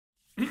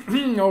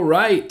All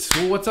right,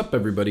 well, what's up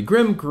everybody?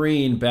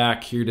 GrimmGreen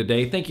back here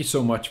today. Thank you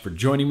so much for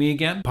joining me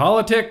again.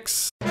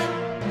 Politics.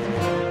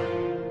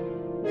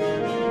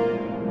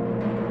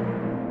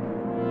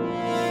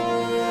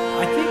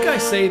 I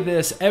say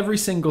this every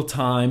single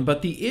time,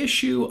 but the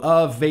issue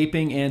of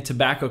vaping and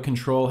tobacco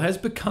control has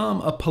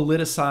become a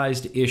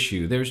politicized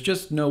issue. There's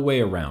just no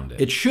way around it.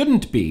 It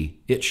shouldn't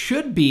be. It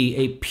should be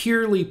a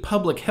purely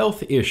public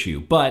health issue,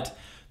 but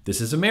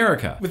this is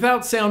America.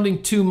 Without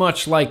sounding too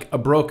much like a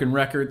broken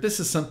record, this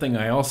is something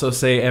I also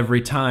say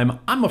every time.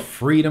 I'm a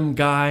freedom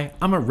guy.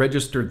 I'm a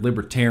registered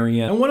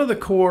libertarian. And one of the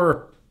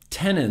core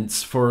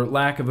tenets, for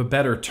lack of a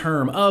better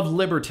term, of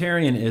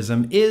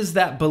libertarianism is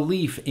that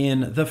belief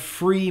in the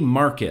free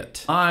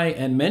market. I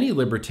and many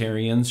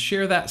libertarians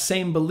share that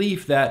same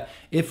belief that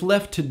if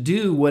left to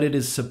do what it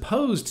is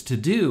supposed to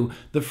do,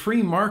 the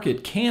free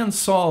market can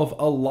solve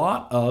a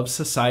lot of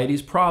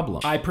society's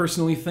problems. I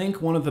personally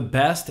think one of the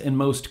best and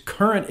most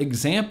current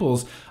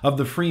examples of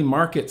the free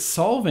market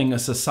solving a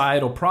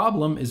societal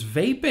problem is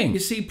vaping. You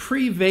see,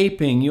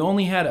 pre-vaping, you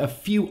only had a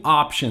few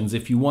options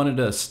if you wanted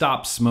to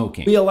stop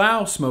smoking. We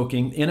allow smoking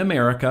in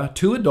America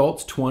to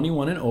adults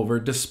 21 and over,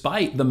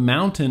 despite the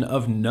mountain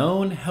of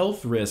known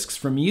health risks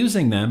from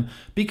using them,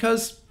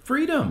 because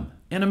freedom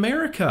in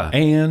America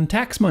and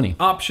tax money.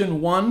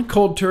 Option one,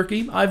 cold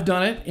turkey. I've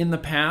done it in the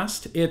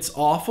past. It's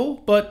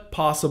awful, but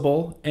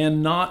possible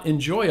and not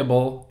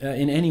enjoyable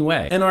in any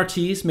way.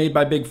 NRTs made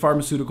by big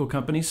pharmaceutical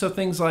companies. So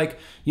things like,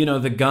 you know,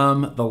 the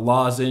gum, the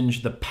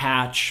lozenge, the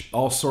patch,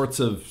 all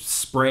sorts of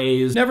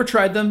sprays. Never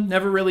tried them,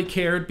 never really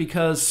cared,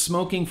 because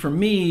smoking for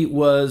me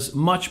was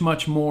much,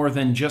 much more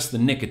than just the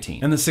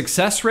nicotine. And the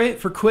success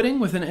rate for quitting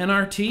with an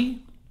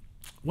NRT?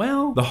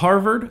 Well, the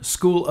Harvard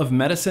School of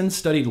Medicine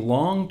studied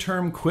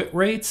long-term quit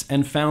rates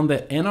and found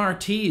that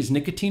NRTs,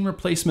 nicotine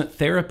replacement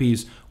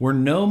therapies, were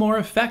no more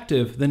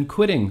effective than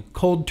quitting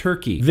cold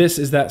turkey. This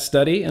is that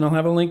study, and I'll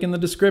have a link in the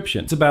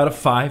description. It's about a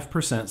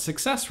 5%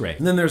 success rate.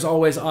 And then there's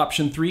always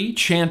option three,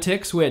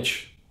 Chantix,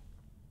 which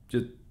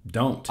just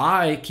don't.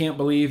 I can't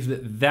believe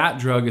that that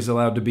drug is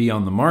allowed to be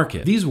on the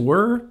market. These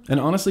were, and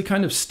honestly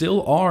kind of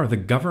still are, the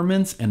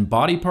government's and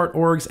body part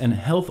orgs and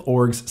health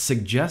orgs'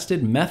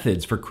 suggested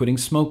methods for quitting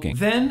smoking.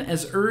 Then,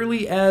 as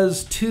early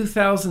as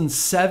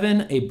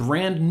 2007, a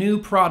brand new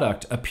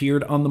product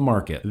appeared on the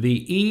market,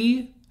 the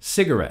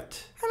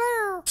e-cigarette.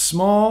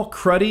 Small,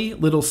 cruddy,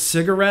 little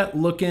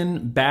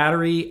cigarette-looking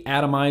battery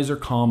atomizer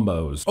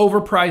combos.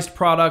 Overpriced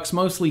products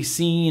mostly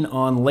seen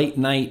on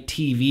late-night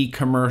TV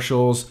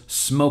commercials,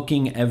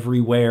 smoking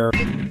everywhere.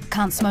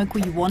 Can't smoke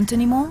where you want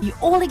anymore? The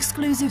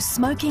all-exclusive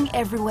Smoking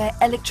Everywhere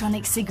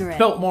electronic cigarette.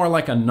 Felt more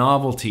like a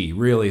novelty,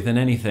 really, than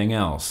anything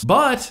else.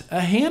 But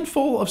a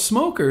handful of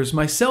smokers,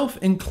 myself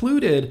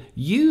included,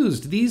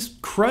 used these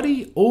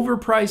cruddy,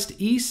 overpriced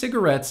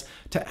e-cigarettes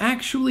to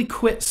actually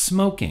quit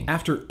smoking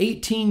after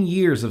 18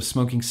 years of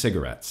smoking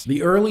cigarettes.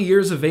 The early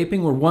years of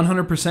vaping were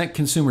 100%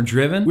 consumer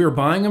driven. We were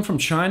buying them from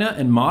China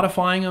and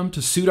modifying them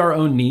to suit our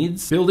own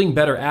needs, building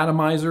better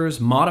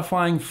atomizers,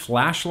 modifying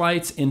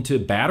flashlights into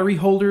battery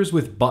holders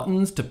with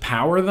buttons to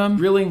power them,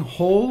 drilling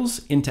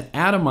holes into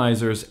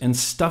atomizers and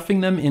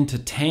stuffing them into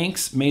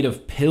tanks made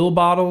of pill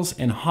bottles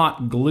and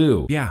hot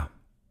glue. Yeah.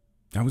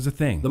 That was a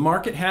thing. The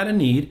market had a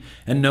need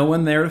and no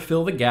one there to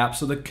fill the gap,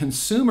 so the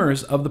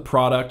consumers of the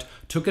product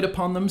took it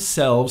upon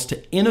themselves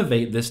to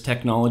innovate this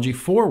technology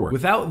forward.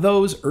 Without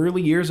those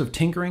early years of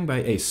tinkering by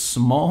a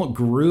small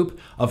group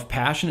of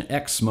passionate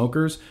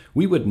ex-smokers,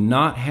 we would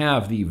not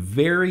have the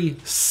very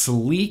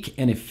sleek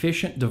and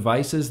efficient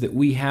devices that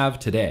we have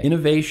today.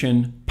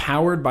 Innovation,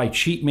 powered by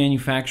cheap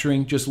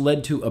manufacturing, just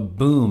led to a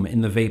boom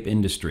in the vape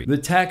industry. The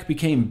tech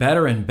became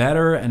better and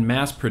better and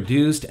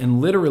mass-produced,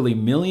 and literally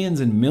millions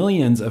and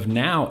millions of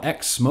now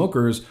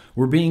ex-smokers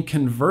were being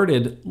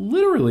converted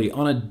literally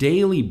on a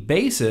daily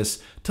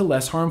basis to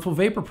less harmful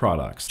vapor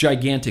products.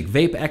 Gigantic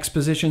vape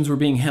expositions were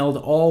being held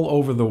all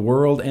over the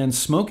world, and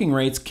smoking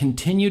rates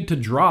continued to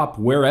drop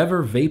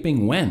wherever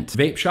vaping went.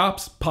 Vape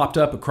shops popped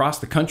up across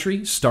the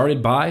country,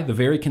 started by the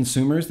very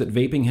consumers that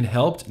vaping had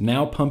helped,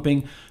 now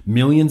pumping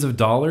millions of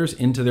dollars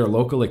into their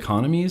local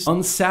economies.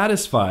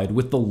 Unsatisfied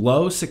with the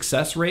low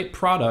success rate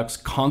products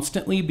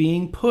constantly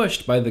being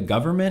pushed by the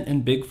government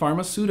and big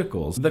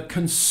pharmaceuticals, the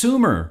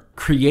consumer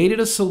created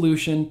a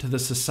solution to the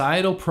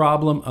societal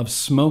problem of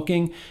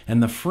smoking,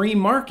 and the free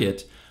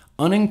market,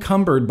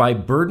 unencumbered by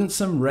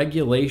burdensome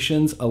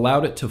regulations,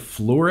 allowed it to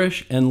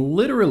flourish and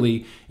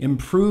literally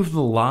improve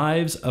the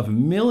lives of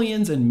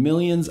millions and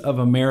millions of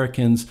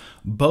Americans,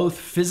 both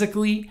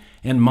physically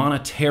and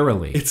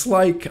monetarily. It's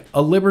like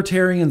a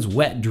libertarian's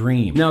wet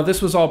dream. Now,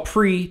 this was all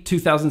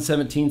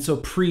pre-2017, so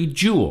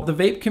pre-Juul. The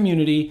vape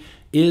community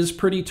is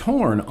pretty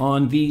torn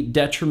on the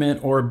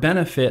detriment or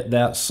benefit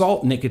that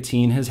salt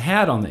nicotine has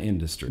had on the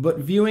industry. But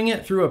viewing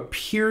it through a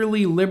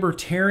purely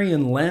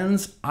libertarian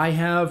lens, I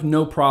have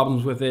no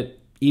problems with it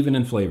even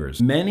in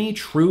flavors. Many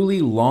truly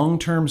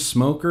long-term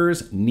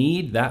smokers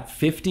need that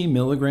 50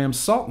 milligram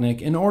salt nic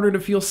in order to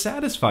feel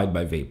satisfied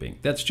by vaping.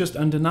 That's just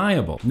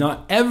undeniable.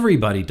 Not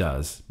everybody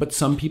does, but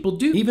some people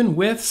do. Even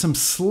with some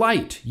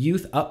slight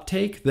youth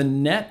uptake, the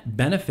net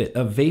benefit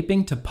of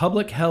vaping to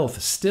public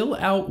health still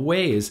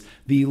outweighs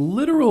the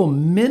literal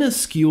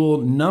minuscule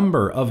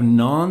number of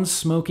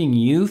non-smoking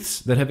youths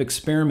that have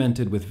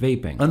experimented with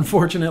vaping.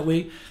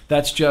 Unfortunately,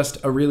 that's just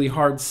a really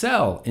hard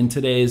sell in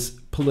today's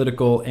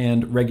political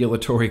and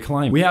regulatory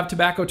climate. We have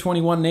Tobacco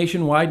 21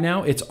 nationwide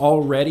now. It's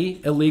already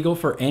illegal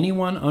for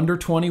anyone under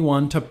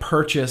 21 to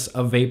purchase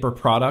a vapor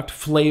product,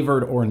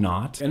 flavored or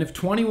not. And if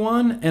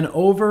 21 and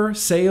over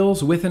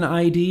sales with an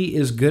ID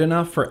is good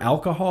enough for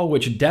alcohol,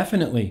 which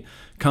definitely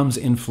comes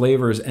in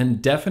flavors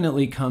and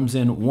definitely comes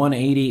in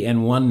 180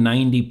 and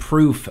 190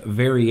 proof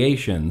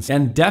variations,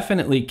 and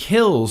definitely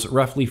kills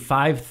roughly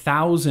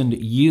 5,000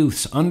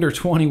 youths under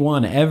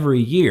 21 every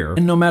year,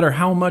 and no matter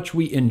how much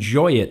we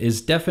enjoy it,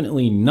 is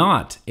definitely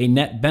not a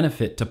net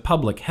benefit to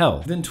public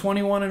health, then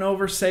 21 and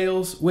over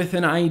sales with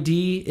an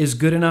ID is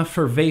good enough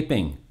for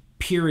vaping.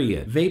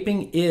 Period.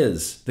 Vaping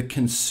is the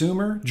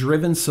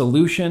consumer-driven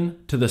solution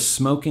to the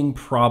smoking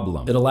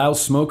problem. It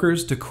allows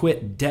smokers to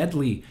quit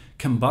deadly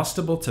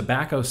combustible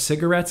tobacco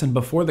cigarettes, and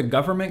before the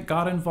government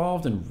got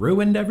involved and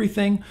ruined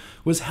everything,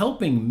 was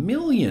helping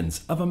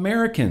millions of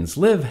Americans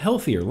live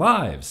healthier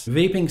lives.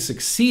 Vaping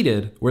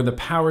succeeded where the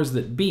powers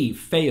that be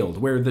failed,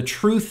 where the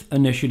Truth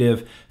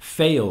Initiative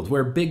failed,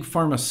 where big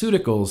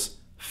pharmaceuticals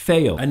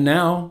failed. And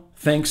now,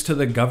 thanks to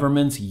the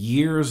government's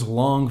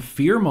years-long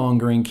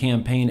fear-mongering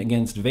campaign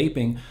against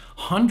vaping,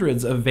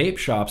 hundreds of vape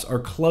shops are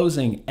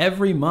closing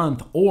every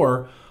month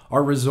or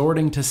are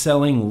resorting to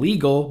selling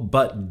legal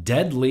but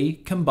deadly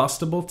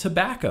combustible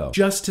tobacco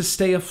just to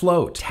stay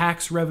afloat.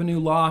 Tax revenue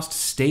lost,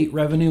 state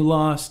revenue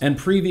lost, and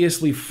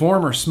previously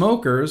former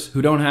smokers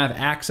who don't have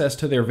access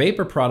to their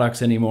vapor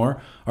products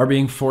anymore are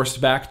being forced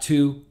back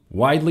to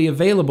widely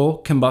available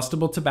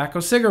combustible tobacco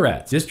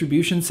cigarettes.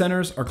 Distribution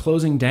centers are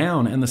closing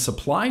down, and the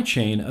supply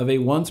chain of a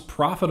once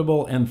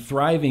profitable and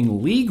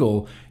thriving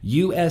legal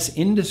U.S.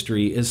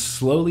 industry is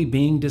slowly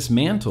being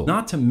dismantled,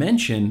 not to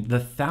mention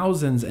the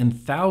thousands and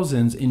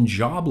thousands in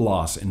job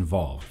loss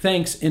involved.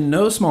 Thanks in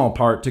no small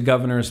part to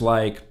governors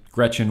like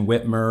Gretchen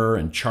Whitmer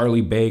and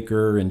Charlie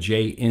Baker and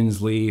Jay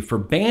Inslee for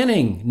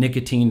banning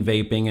nicotine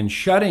vaping and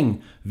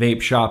shutting vape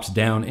shops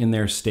down in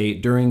their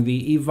state during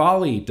the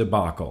EVALI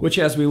debacle, which,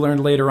 as we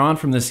learned later on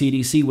from the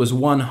CDC, was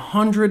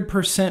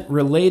 100%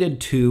 related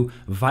to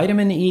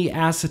vitamin E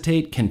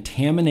acetate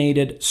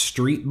contaminated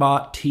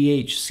street-bought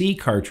THC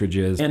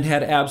cartridges and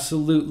had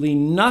absolutely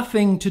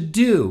nothing to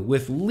do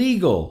with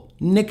legal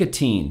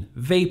nicotine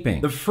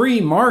vaping. The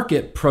free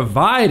market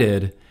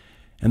provided,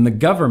 and the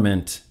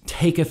government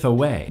taketh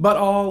away. But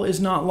all is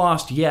not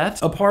lost yet.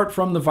 Apart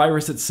from the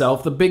virus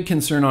itself, the big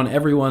concern on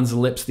everyone's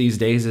lips these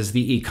days is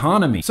the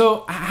economy.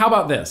 So how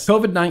about this?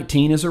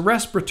 COVID-19 is a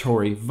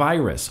respiratory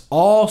virus.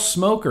 All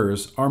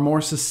smokers are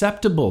more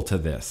susceptible to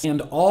this,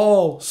 and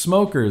all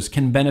smokers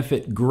can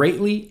benefit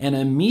greatly and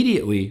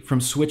immediately from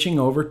switching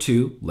over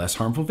to less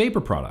harmful vapor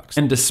products.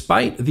 And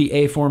despite the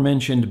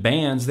aforementioned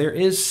bans, there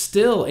is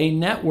still a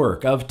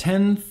network of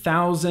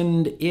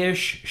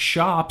 10,000-ish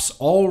shops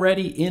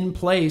already in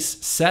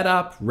place, set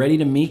up, ready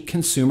to meet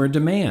consumer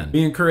demand.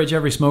 We encourage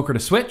every smoker to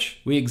switch.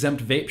 We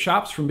exempt vape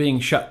shops from being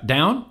shut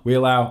down. We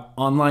allow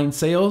online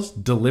sales,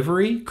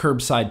 delivery,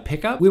 curbside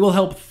pickup. We will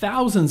help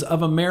thousands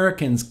of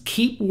Americans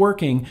keep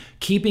working,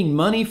 keeping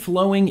money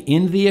flowing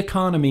in the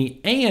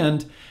economy,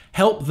 and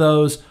help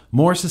those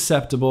more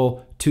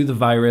susceptible to the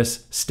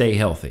virus stay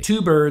healthy.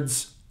 Two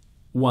birds,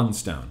 one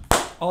stone.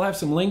 I'll have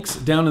some links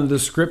down in the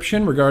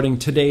description regarding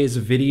today's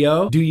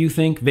video. Do you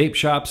think vape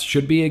shops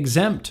should be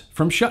exempt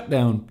from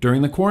shutdown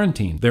during the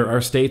quarantine? There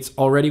are states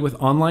already with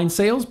online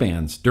sales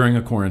bans during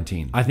a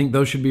quarantine. I think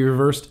those should be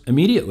reversed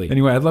immediately.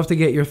 Anyway, I'd love to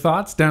get your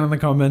thoughts down in the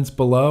comments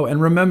below.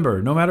 And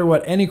remember, no matter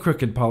what any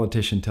crooked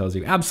politician tells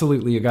you,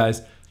 absolutely, you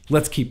guys,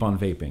 let's keep on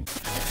vaping.